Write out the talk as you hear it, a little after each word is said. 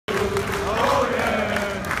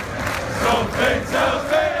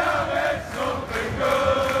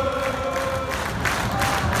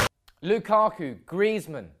Lukaku,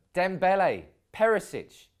 Griezmann, Dembele,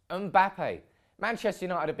 Perisic, Mbappe. Manchester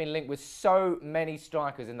United have been linked with so many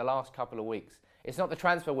strikers in the last couple of weeks. It's not the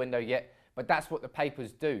transfer window yet, but that's what the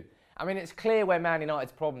papers do. I mean, it's clear where Man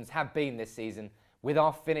United's problems have been this season with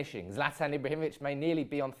our finishing. Zlatan Ibrahimovic may nearly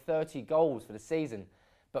be on 30 goals for the season,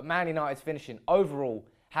 but Man United's finishing overall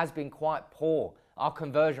has been quite poor. Our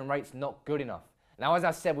conversion rate's not good enough. Now, as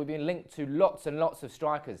I said, we've been linked to lots and lots of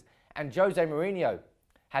strikers, and Jose Mourinho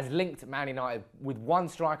has linked Man United with one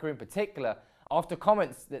striker in particular after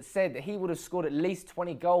comments that said that he would have scored at least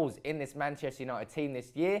 20 goals in this Manchester United team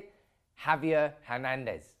this year, Javier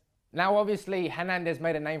Hernandez. Now, obviously, Hernandez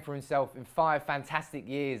made a name for himself in 5 fantastic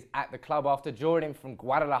years at the club after joining from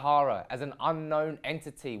Guadalajara as an unknown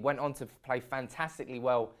entity, went on to play fantastically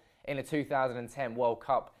well in the 2010 World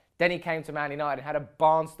Cup. Then he came to Man United and had a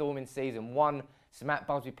barnstorming season, won Matt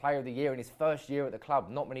Busby Player of the Year in his first year at the club.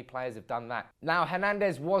 Not many players have done that. Now,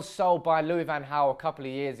 Hernandez was sold by Louis van Gaal a couple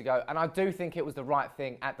of years ago, and I do think it was the right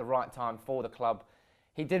thing at the right time for the club.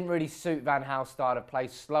 He didn't really suit Van Gaal's style of play,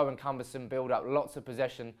 slow and cumbersome build-up, lots of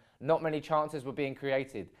possession, not many chances were being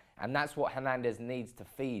created, and that's what Hernandez needs to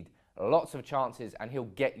feed. Lots of chances, and he'll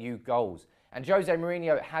get you goals. And Jose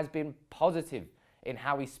Mourinho has been positive in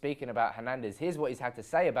how he's speaking about Hernandez. Here's what he's had to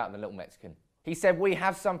say about the little Mexican. He said, "We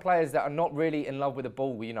have some players that are not really in love with the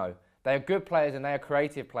ball, you know. They are good players and they are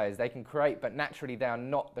creative players. They can create, but naturally they are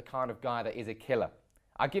not the kind of guy that is a killer."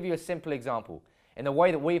 I'll give you a simple example. In the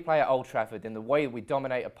way that we play at Old Trafford, in the way that we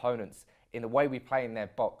dominate opponents, in the way we play in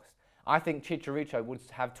their box, I think Chicharito would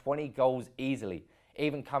have 20 goals easily,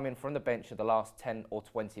 even coming from the bench at the last 10 or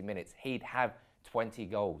 20 minutes. He'd have 20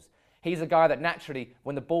 goals. He's a guy that naturally,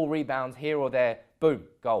 when the ball rebounds here or there, boom,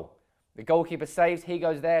 goal. The goalkeeper saves, he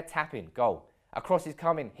goes there, tapping, goal. A cross is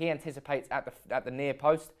coming, he anticipates at the near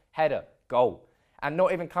post, header, goal. And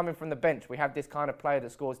not even coming from the bench, we have this kind of player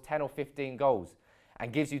that scores 10 or 15 goals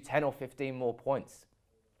and gives you 10 or 15 more points.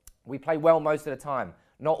 We play well most of the time,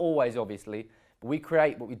 not always obviously, but we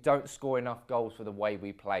create, but we don't score enough goals for the way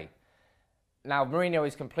we play. Now, Mourinho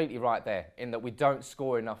is completely right there in that we don't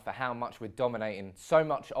score enough for how much we're dominating so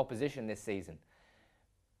much opposition this season.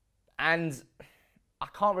 And I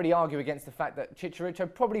can't really argue against the fact that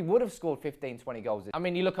Chicharito probably would have scored 15, 20 goals. I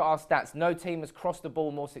mean, you look at our stats, no team has crossed the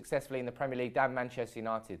ball more successfully in the Premier League than Manchester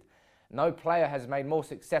United. No player has made more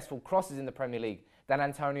successful crosses in the Premier League than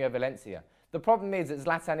Antonio Valencia. The problem is that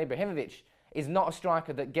Zlatan Ibrahimovic is not a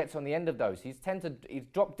striker that gets on the end of those. He's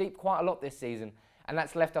dropped deep quite a lot this season, and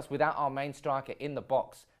that's left us without our main striker in the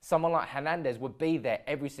box. Someone like Hernandez would be there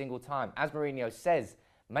every single time, as Mourinho says,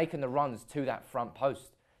 making the runs to that front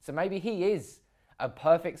post. So maybe he is a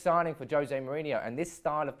perfect signing for Jose Mourinho and this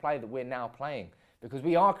style of play that we're now playing, because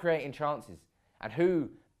we are creating chances. And who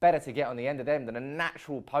better to get on the end of them than a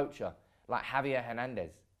natural poacher like Javier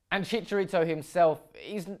Hernandez? And Chicharito himself,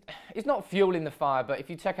 he's not fueling the fire, but if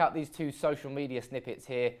you check out these 2 social media snippets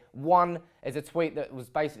here, one is a tweet that was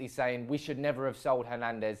basically saying we should never have sold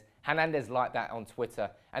Hernandez. Hernandez liked that on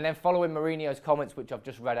Twitter. And then following Mourinho's comments, which I've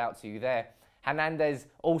just read out to you there, Hernandez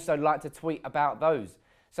also liked to tweet about those.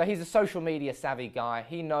 So he's a social media savvy guy.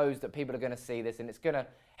 He knows that people are going to see this and it's going to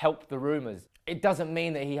help the rumours. It doesn't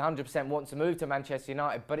mean that he 100% wants to move to Manchester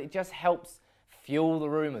United, but it just helps fuel the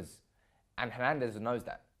rumours. And Hernandez knows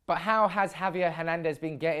that. But how has Javier Hernandez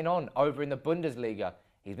been getting on over in the Bundesliga?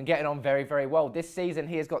 He's been getting on very, very well. This season,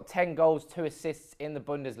 he has got 10 goals, 2 assists in the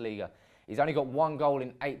Bundesliga. He's only got 1 goal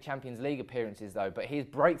in 8 Champions League appearances, though. But his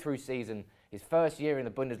breakthrough season, his first year in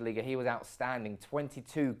the Bundesliga, he was outstanding.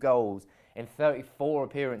 22 goals in 34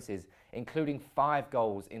 appearances, including 5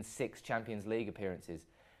 goals in 6 Champions League appearances.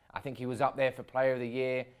 I think he was up there for Player of the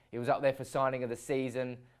Year. He was up there for Signing of the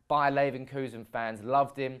Season. Bayer Leverkusen fans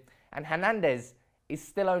loved him. And Hernandez is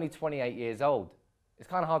still only 28 years old. It's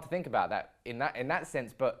kind of hard to think about that in that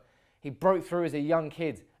sense, but he broke through as a young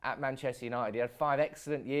kid at Manchester United. He had 5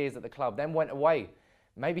 excellent years at the club, then went away.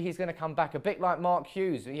 Maybe he's going to come back a bit like Mark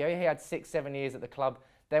Hughes. He had 6, 7 years at the club,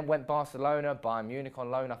 then went Barcelona, Bayern Munich on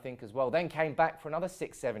loan, I think, as well. Then came back for another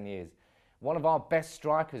 6, 7 years. One of our best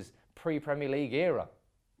strikers pre-Premier League era.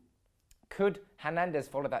 Could Hernandez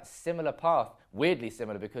follow that similar path? Weirdly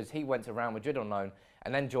similar, because he went to Real Madrid on loan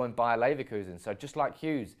and then joined Bayer Leverkusen. So just like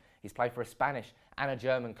Hughes, he's played for a Spanish and a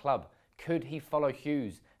German club. Could he follow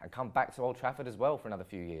Hughes and come back to Old Trafford as well for another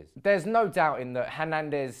few years? There's no doubt in that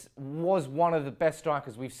Hernandez was one of the best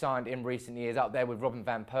strikers we've signed in recent years, up there with Robin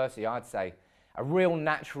van Persie, I'd say. A real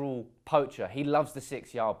natural poacher. He loves the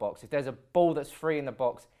 6-yard box. If there's a ball that's free in the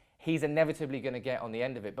box, he's inevitably going to get on the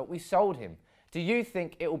end of it. But we sold him. Do you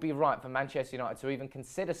think it will be right for Manchester United to even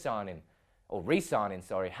consider signing, or re-signing,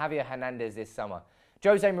 Javier Hernandez this summer?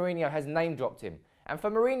 Jose Mourinho has name-dropped him, And for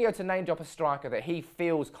Mourinho to name drop a striker that he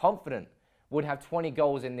feels confident would have 20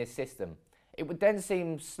 goals in this system, it would then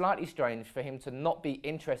seem slightly strange for him to not be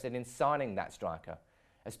interested in signing that striker,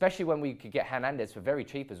 especially when we could get Hernandez for very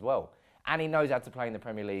cheap as well. And he knows how to play in the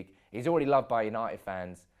Premier League. He's already loved by United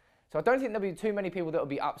fans. So I don't think there'll be too many people that will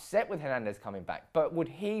be upset with Hernandez coming back. But would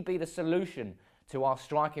he be the solution to our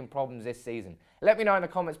striking problems this season? Let me know in the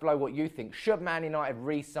comments below what you think. Should Man United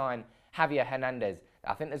re-sign Javier Hernandez?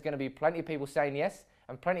 I think there's going to be plenty of people saying yes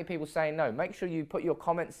and plenty of people saying no. Make sure you put your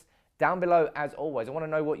comments down below as always. I want to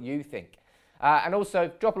know what you think. And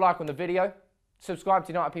also, drop a like on the video. Subscribe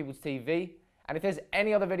to United People's TV. And if there's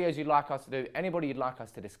any other videos you'd like us to do, anybody you'd like us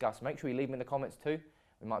to discuss, make sure you leave them in the comments too.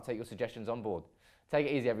 We might take your suggestions on board. Take it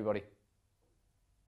easy, everybody.